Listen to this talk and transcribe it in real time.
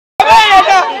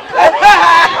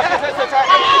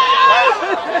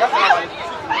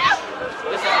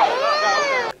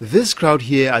This crowd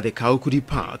here at the Kaukudi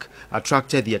Park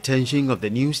attracted the attention of the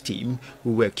news team,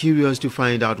 who were curious to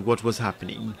find out what was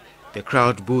happening. The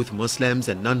crowd, both Muslims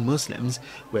and non-Muslims,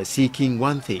 were seeking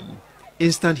one thing: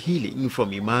 instant healing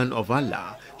from Imam of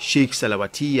Allah, Sheikh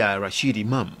Salawatiya Rashid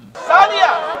Imam.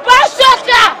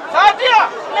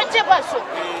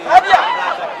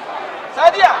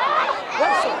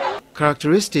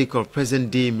 Characteristic of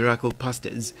present-day miracle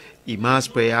pastors, Imam's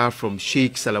prayer from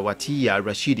Sheikh Salawatiya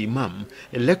Rashid Imam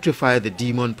electrified the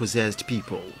demon-possessed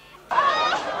people.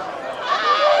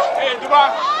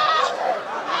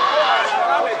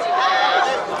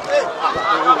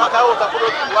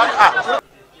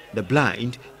 The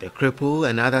blind, the crippled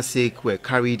and other sick were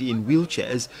carried in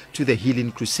wheelchairs to the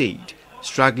healing crusade,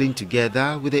 struggling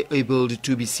together with the able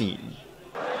to be seen.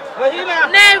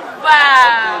 Never!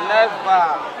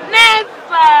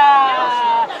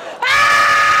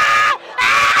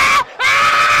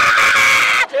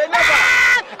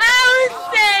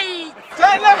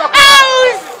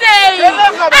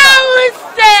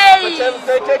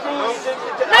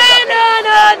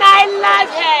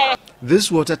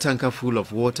 This water tanker full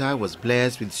of water was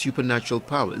blessed with supernatural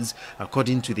powers,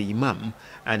 according to the Imam,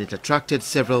 and it attracted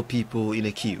several people in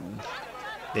a queue.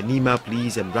 The Nima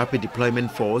Police and Rapid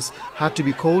Deployment Force had to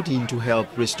be called in to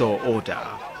help restore order.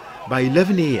 By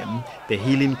 11 a.m., the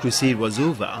healing crusade was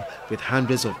over, with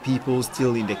hundreds of people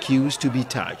still in the queues to be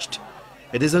touched.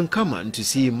 It is uncommon to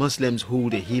see Muslims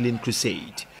hold a healing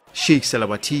crusade. Sheikh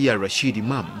Salawatiya Rashid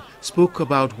Imam spoke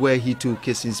about where he took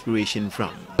his inspiration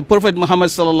from. The Prophet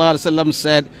Muhammad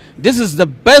said, "This is the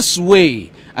best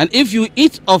way, and if you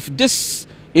eat of this,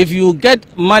 if you get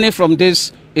money from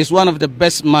this, it's one of the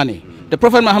best money." The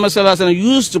Prophet Muhammad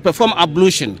used to perform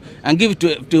ablution and give it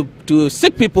to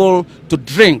sick people to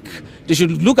drink. They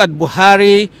should look at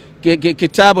Buhari,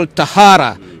 Kitab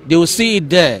al-Tahara. They will see it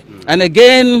there. And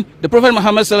again, the Prophet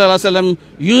Muhammad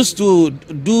used to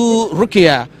do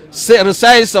ruqyah,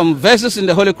 recite some verses in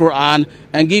the Holy Quran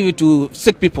and give it to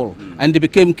sick people, and they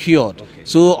became cured.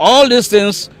 So all these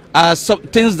things are some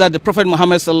things that the Prophet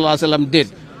Muhammad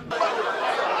did.